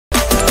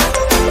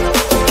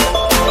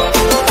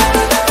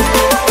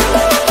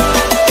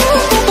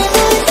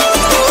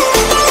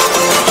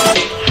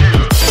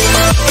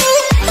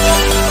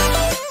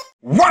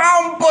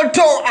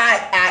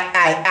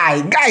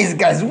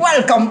Guys,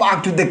 welcome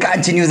back to the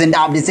Country News and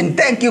Updates, and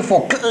thank you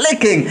for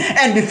clicking.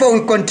 And before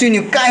we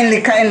continue, kindly,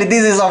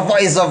 this is a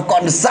voice of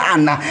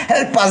concern.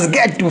 Help us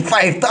get to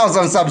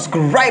 5,000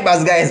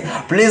 subscribers, guys.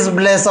 Please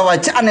bless our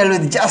channel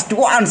with just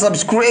one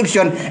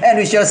subscription, and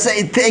we shall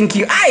say thank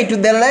you. Aye, to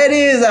the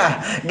ladies,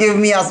 give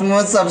me a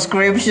small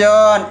subscription.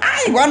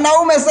 Aye,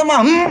 wanaume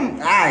sama,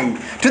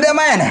 aye. To the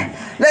men,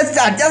 let's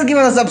start. Just give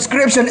us a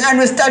subscription, and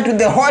we start with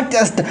the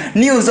hottest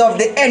news of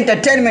the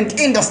entertainment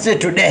industry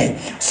today.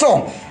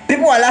 So,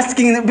 people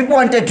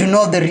wanted to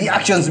know the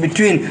reactions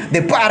between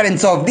the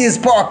parents of this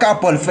poor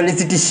couple,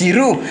 Felicity,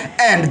 SHIRU,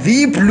 and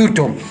the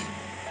Pluto.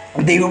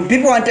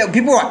 People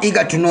are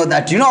eager to know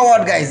that, you know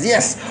what, guys,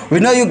 yes, we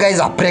know you guys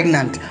are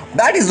pregnant.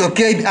 That is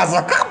okay. As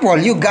a couple,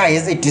 you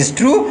guys, it is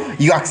true,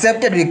 you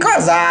accepted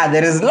because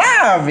there is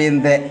love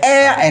in the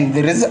air, and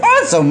there is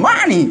also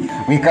money.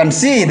 We can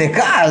see the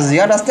cars,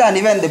 you understand.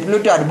 Even the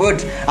Pluto had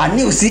bought a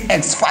new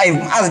CX-5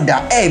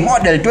 Mazda A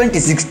model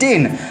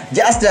 2016.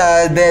 Just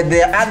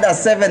the other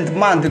 7th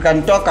month, we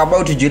can talk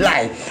about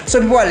July.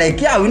 So people are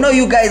like, yeah, we know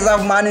you guys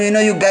have money, we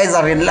know you guys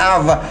are in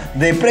love.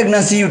 The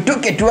pregnancy, you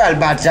took it well,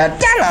 but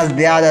tell us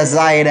the other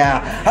side.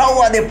 How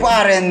are the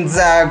parents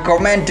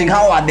commenting?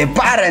 How are the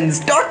parents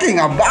talking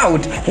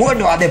about?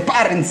 What are the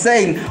parents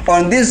saying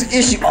on this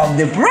issue of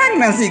the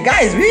pregnancy?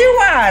 Guys, we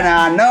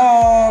wanna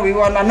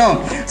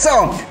know.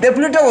 So the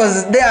Pluto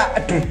was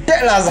there to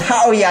tell us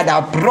how he had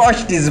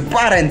approached his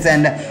parents,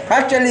 and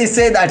actually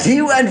said that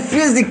he went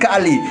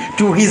physically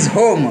to his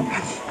home,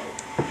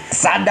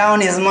 sat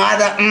down his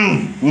mother.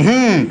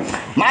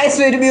 My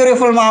sweet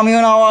beautiful mom,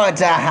 you know what?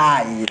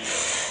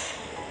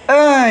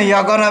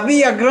 You're gonna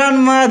be a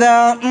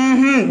grandmother.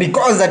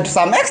 Because to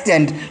some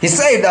extent he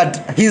said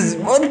that his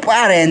both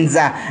parents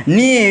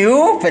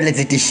knew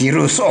Felicity,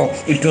 SHIRU, so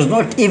it was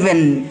not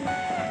even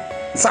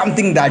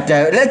something that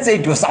let's say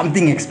it was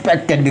something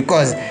expected,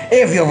 because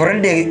if you've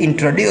already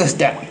introduced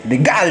the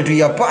girl to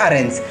your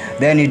parents,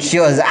 then it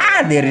shows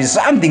there is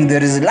something,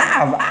 there is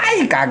love.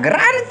 A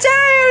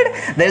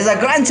grandchild, there is a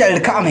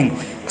grandchild coming.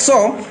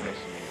 So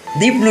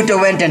the Pluto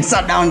went and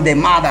sat down the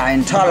mother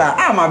and told her,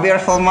 I'm a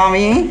beautiful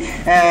mommy,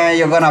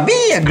 you're gonna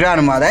be a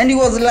grandmother. And he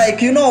was like,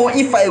 you know,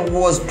 if I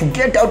was to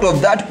get out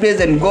of that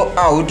place and go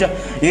out,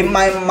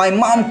 my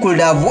mom could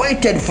have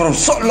waited for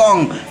so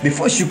long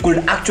before she could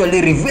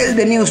actually reveal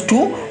the news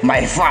to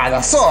my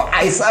father. So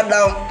I sat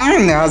down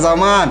as a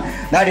man.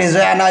 That is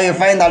where now you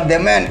find that the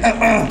man,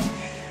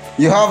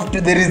 you have to,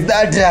 there is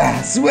that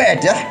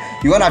sweat.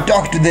 You wanna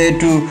talk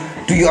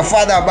to your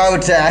father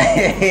about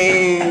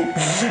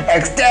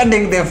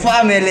extending the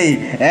family.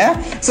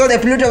 So the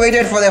Pluto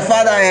waited for the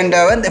father, and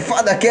when the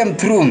father came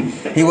through,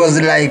 he was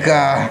like,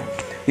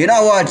 you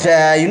know what,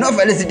 you know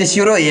Felicity,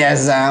 SHIRU,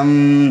 yes,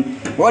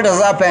 what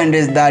has happened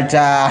is that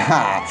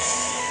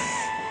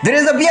there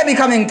is a baby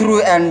coming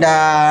through, and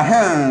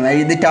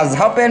it has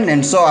happened,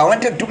 and so I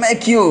wanted to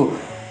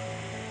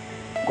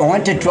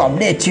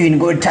update you in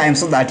good time,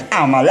 so that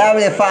I'm a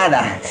lovely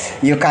father.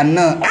 You can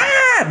know,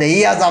 the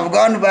years have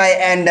gone by,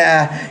 and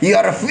you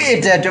are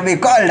fit to be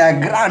called a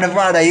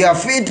grandfather. You are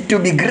fit to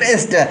be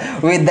graced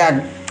with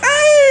that,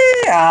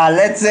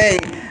 let's say,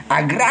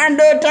 a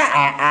granddaughter.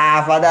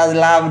 Fathers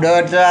love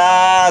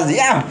daughters.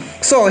 Yeah.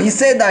 So he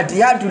said that he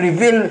had to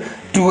reveal,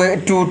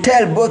 to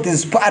tell both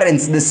his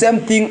parents the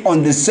same thing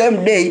on the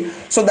same day,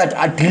 so that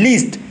at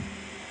least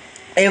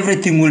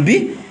everything will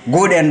be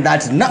good, and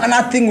that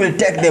nothing will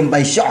take them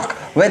by shock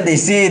when they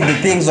see the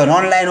things on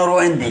online, or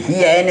when they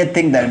hear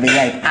anything. They'll be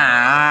like,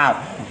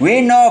 we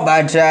know,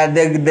 but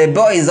the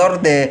boys or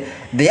the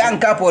young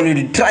couple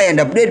will try and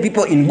update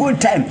people in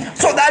good time.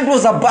 So that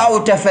was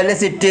about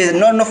Felicity,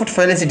 not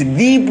Felicity,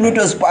 the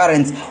Pluto's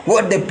parents,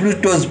 what the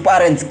Pluto's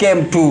parents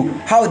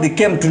how they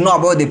came to know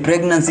about the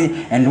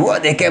pregnancy, and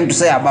what they came to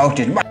say about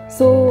it.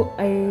 So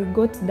I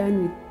got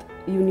done with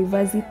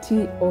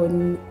university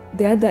on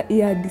the other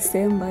year,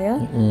 December, yeah?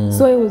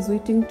 So I was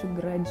waiting to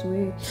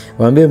graduate.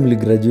 Wambia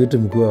mligraduate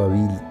mkiwa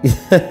wawili.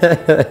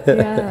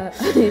 Yeah.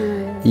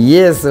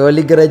 Yes,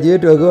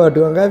 waligraduate wako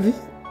watu wangapi?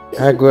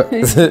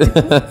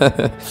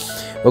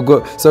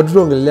 So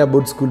tuliongelelea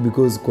about school,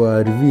 because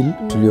kwa reveal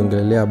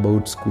tuliongelelea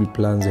about school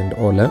plans and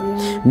all.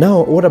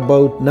 Now what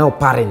about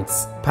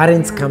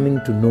parents coming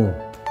to know?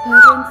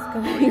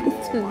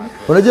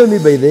 Unajua me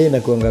by the way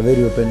nakuanga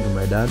very open to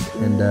my dad,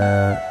 and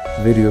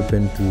very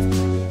open to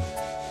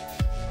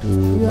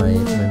my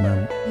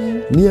mom.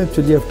 Me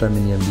actually after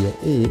ameniambia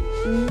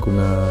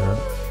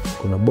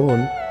kuna ball,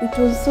 it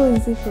was so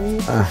easy for you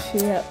to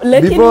share.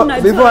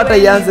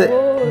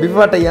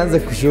 Before hata ianze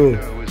kushow,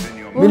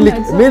 mimi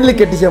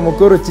niliketisha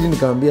mokoro chini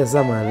nikamwambia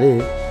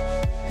Samare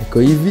iko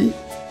hivi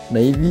na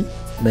hivi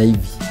na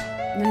hivi,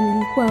 na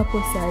nilikuwa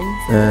hapo saa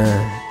hizi.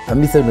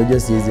 Amisa unajua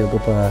siwezi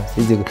ogopa,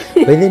 siwezi.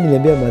 By then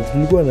niliambia Math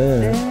tulikuwa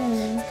na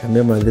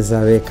kambia Math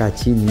sawa, kaa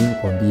chini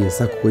nikwambie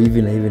sasa kuko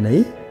hivi na hivi na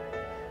hii,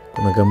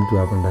 kuna kama mtu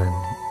hapo ndani.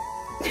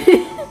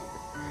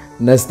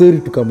 Na story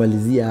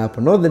tukamalizia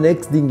hapo. Now the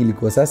next thing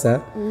ilikuwa sasa,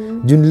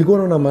 juu nilikuwa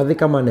naona Math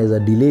kama anaweza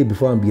delay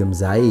before ambie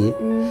mzae,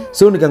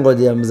 So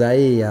nikangojea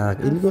mzae ya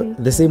ilikuwa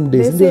the same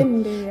day.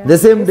 The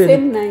same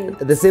day.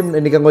 The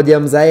same nikangojea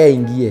mzae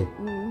aingie.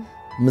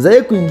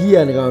 Mzae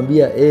kuingia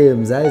nikamwambia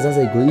mzae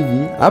sasa iko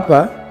hivi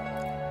hapa.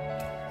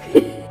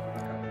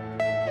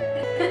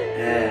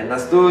 Na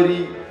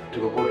story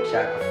tukakuwa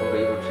tushaka funga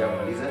hivyo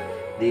tushamaliza.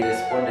 They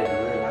responded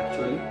well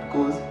actually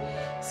because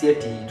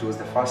it was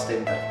the first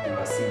time that they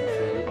were seeing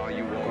Fel.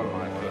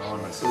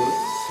 So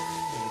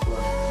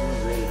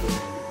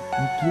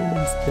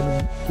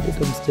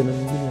kileta msichana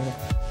mwingine hapa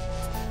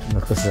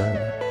tunakosana.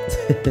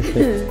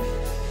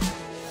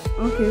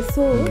 Okay,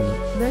 so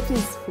that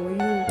is for you.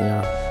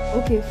 Yeah.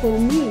 Okay, for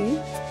me,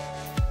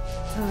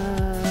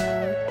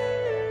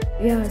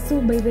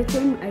 so by the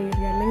time I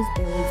realized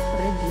I was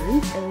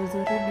pregnant, I was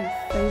already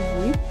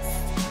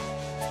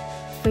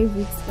 5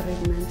 weeks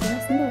pregnant.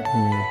 Yes, no?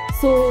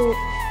 So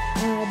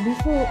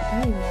before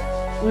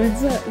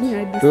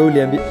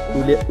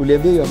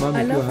uliambia your mom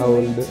how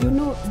old? You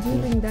know,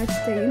 during that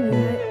time we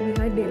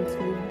hadn't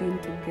moved in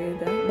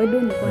together. Bado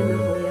nilikuwa na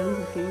hao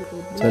yangu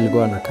Kengo. So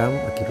alikuwa anakam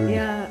akirudi.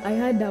 Yeah, I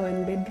had a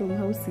 1-bedroom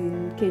house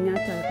in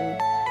Kenyatta Road.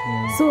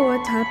 So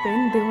what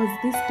happened, there was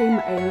this time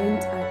I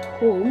went at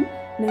home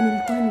na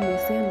nilikuwa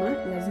nimesema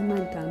lazima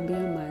nitaambia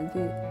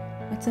madhe.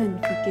 Acha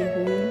nifike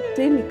home.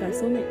 Tena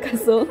nikasonga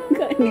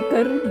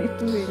nikarudi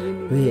tu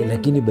wenyewe.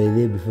 Lakini by the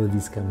way before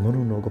this come mbona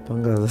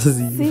unaogopanga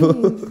wazazi hivyo?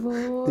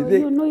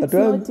 You know it's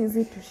not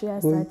easy to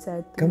share such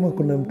a thing. Kama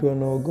kuna mtu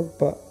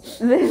anaogopa.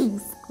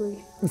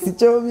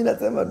 Usichomi mimi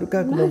nasema tu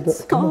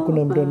kama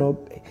kuna mtu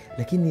anaogopa.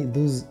 Lakini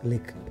those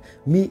like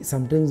me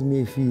sometimes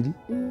me feel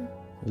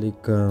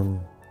like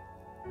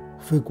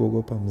fai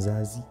kuogopa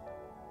mzazi.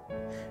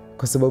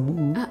 Kwa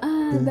sababu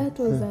that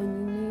was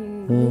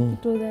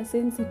it was a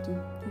sensitive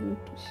thing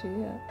to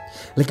share.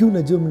 Lakini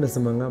unajua mimi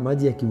nasemanga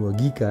maji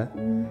yakimwagika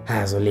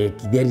so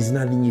like there is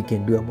nothing you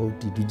can do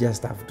about it, you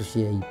just have to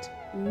share it.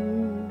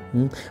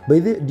 By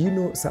the do you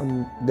know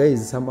some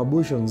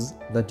abortions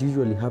that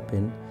usually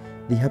happen,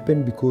 they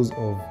happen because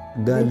of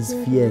girls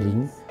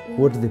fearing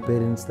what the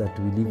parents that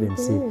will even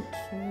say.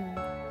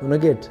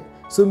 Unaget?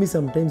 So me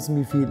sometimes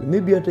me feel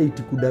maybe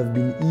it could have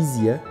been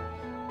easier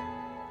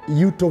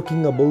you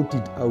talking about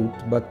it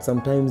out, but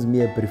sometimes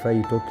me I prefer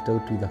you talk it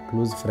out with a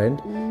close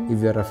friend.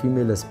 If you are a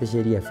female,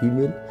 especially a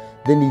female,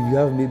 then if you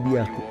have maybe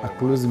a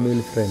close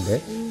male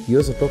friend, you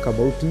also talk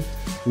about it,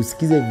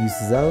 usikize views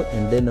zao,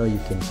 and then now you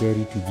can share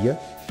it with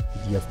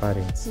your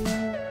parents.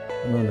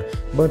 Unaona?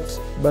 But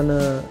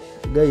bana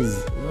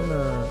guys,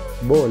 unaona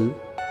ball,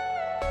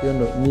 you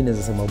know, mimi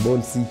naweza sema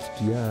ball si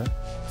kitu ya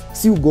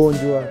si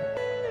ugonjwa.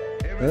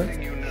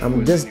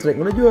 I'm just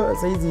trying. Unajua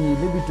saizi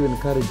maybe to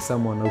encourage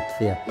someone out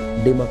there.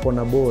 Dem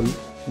akona ball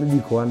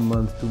maybe for 1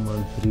 month, 2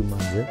 months, 3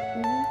 months.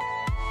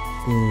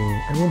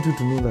 I want you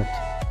to know that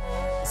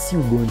si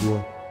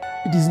ugonjwa.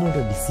 It is not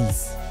a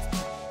disease.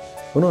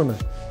 Unaona?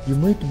 You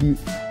might be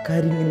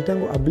carrying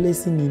a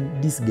blessing in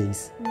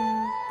disguise.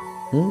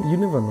 You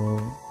never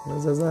know.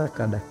 Unazaza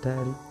ka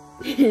daktari,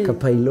 ka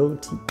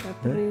piloti,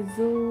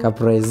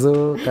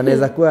 kaprezo,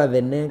 kanaweza kuwa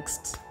the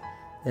next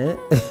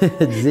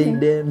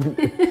Zayden.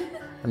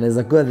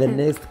 Anaweza kuwa the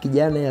next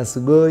kijana ya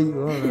Sugoi.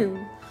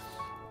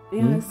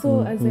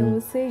 So as I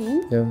was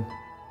saying,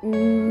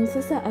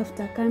 sasa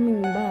after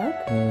coming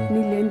back,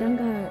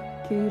 niliendanga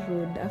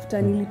K-Road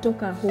after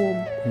nilitoka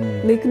home.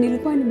 Like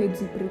nilikuwa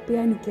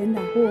nimejiprepare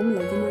nikienda home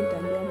lazima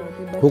nitaambia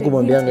madhe. Huko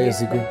mwambianga hiyo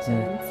siku.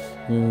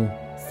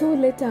 So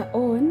later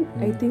on,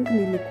 I think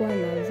nilikuwa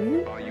lazi,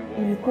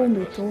 nilikuwa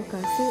umetoka.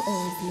 So I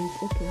was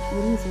like, okay,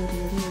 release.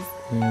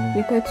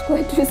 Nikachukua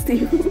tu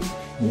simu,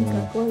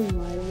 nikacall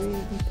my way,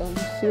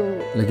 nikamshow.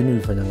 Lakini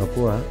ulifanyanga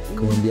poa,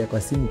 kumwambia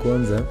kwa simu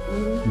kwanza,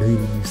 ndio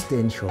reduce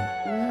tension.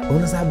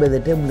 Unaona sababu by the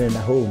time unaenda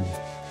home,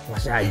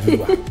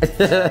 washajua.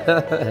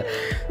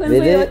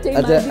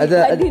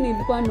 Hadi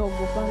nilikuwa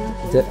naogopanga.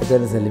 Acha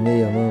nisalimie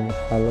ya mama.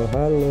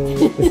 Hello.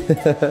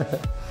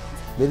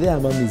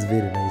 Your mom is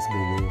very nice,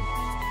 baby.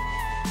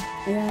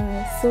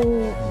 Yeah, so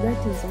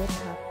that is what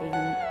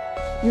happened.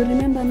 You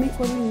remember me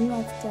calling you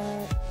after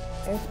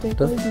I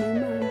called my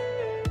mom?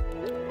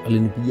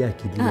 Alinipigia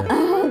akilia.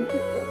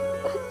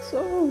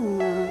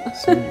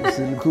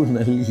 Silikuwa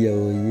nalia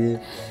oye.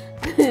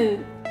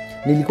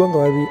 Nilikuwa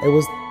wapi?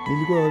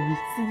 Nilikuwa wapi?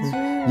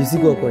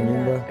 Sikuwa kwa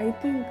nyumba. I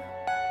think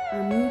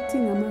I'm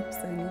eating ama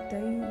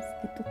kusanitize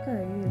kitu kama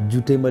hiyo.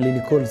 Juu time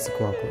alinicall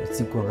sikuwa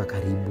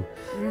karibu.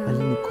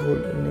 Alinicall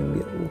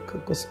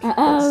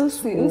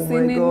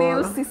ananiambia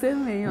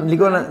usiseme hiyo.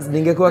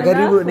 Ningekuwa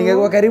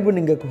karibu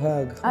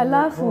ningekuhug.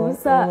 Alafu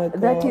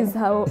that is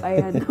how I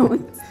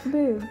announced.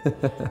 Babe,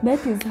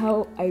 that is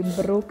how I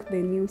broke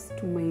the news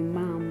to my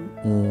mom.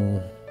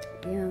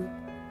 Yeah.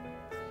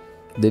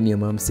 Then your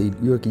mom said,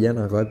 "Huyo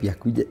kijana ako wapi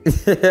akuje?"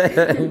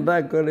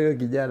 Ndako huyo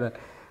kijana.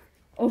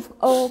 Of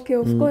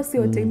course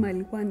your time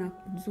alikuwa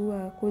nakujua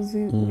because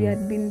we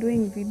had been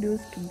doing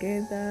videos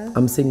together.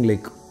 I'm saying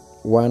like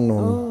one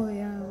on one,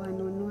 yeah.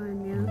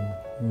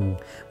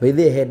 By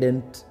the way,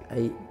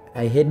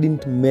 I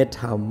hadn't met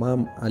her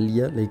mom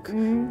earlier, like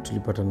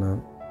tulipatana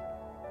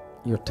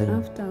your time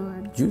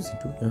afterwards. Juicy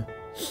too, yeah.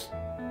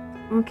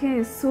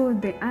 Okay, so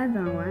the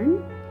other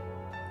one,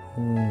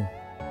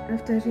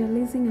 after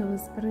realizing I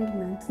was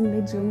pregnant,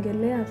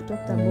 nimejiongelea, I've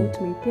talked about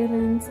my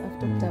parents, I've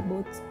talked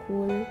about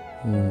school,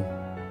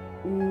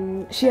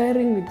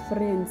 sharing with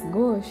friends.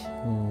 Gosh,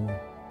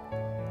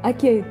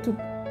 okay,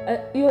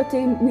 your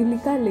time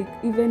nilika like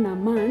even a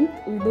month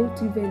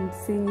without even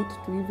saying it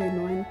to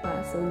even one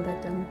person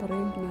that I'm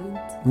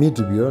pregnant. Me,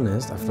 to be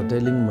honest, after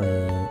telling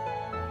my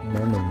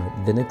mom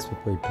and the next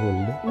people I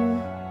told,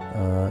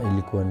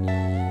 ilikuwa ni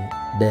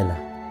Della,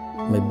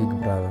 my big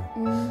brother,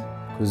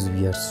 because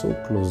we are so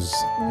close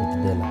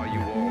with Della.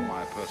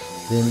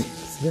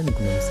 Then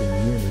kuna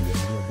mseminia niliambia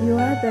You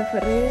are the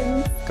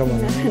friends. Kama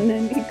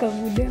nani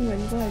Kabudemo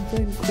alikuwa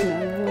join kuna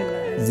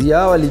bola.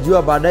 Zia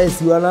walijua baadaye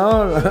si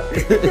wanaona.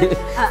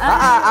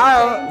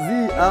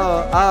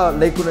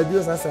 Like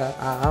unajua sasa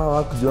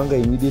hawakujuanga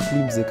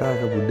immediately mzekaa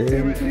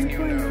Kabudemo.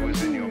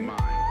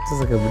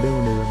 Sasa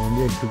Kabudemo ndio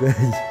anamwambia kitu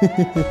gani?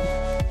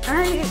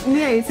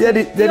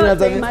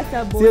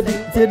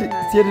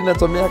 Siadi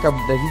natomea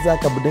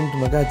Kabudemo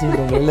tunakaa chini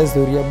tunaongelea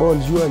story ya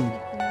ball surely.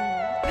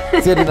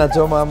 Siadi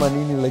nachoma ama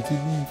nini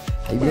lakini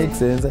it makes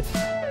sense.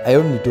 I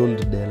only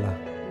told Della.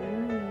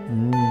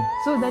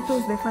 So that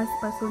was the first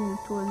person you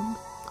told?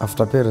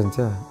 After parents,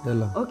 yeah,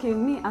 Della. Okay,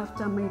 me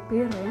after my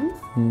parents,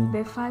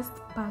 the first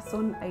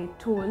person I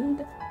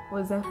told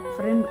was a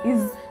friend,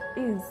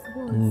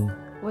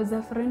 was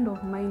a friend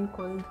of mine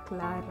called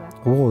Clara.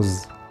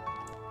 Was?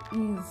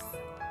 Is.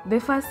 The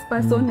first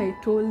person I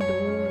told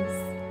was.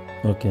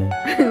 Okay.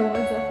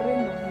 Was a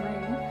friend of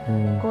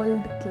mine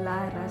called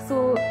Clara.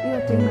 So,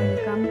 hiyo time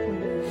alikam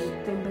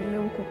kunitembelea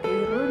huko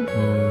Cairo.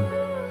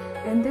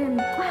 And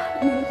then,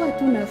 nilikuwa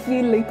tu na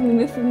feel like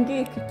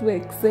nimefungia kitu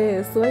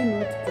excess. So I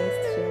not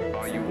just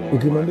share.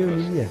 Ukimwambia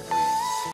ulilia?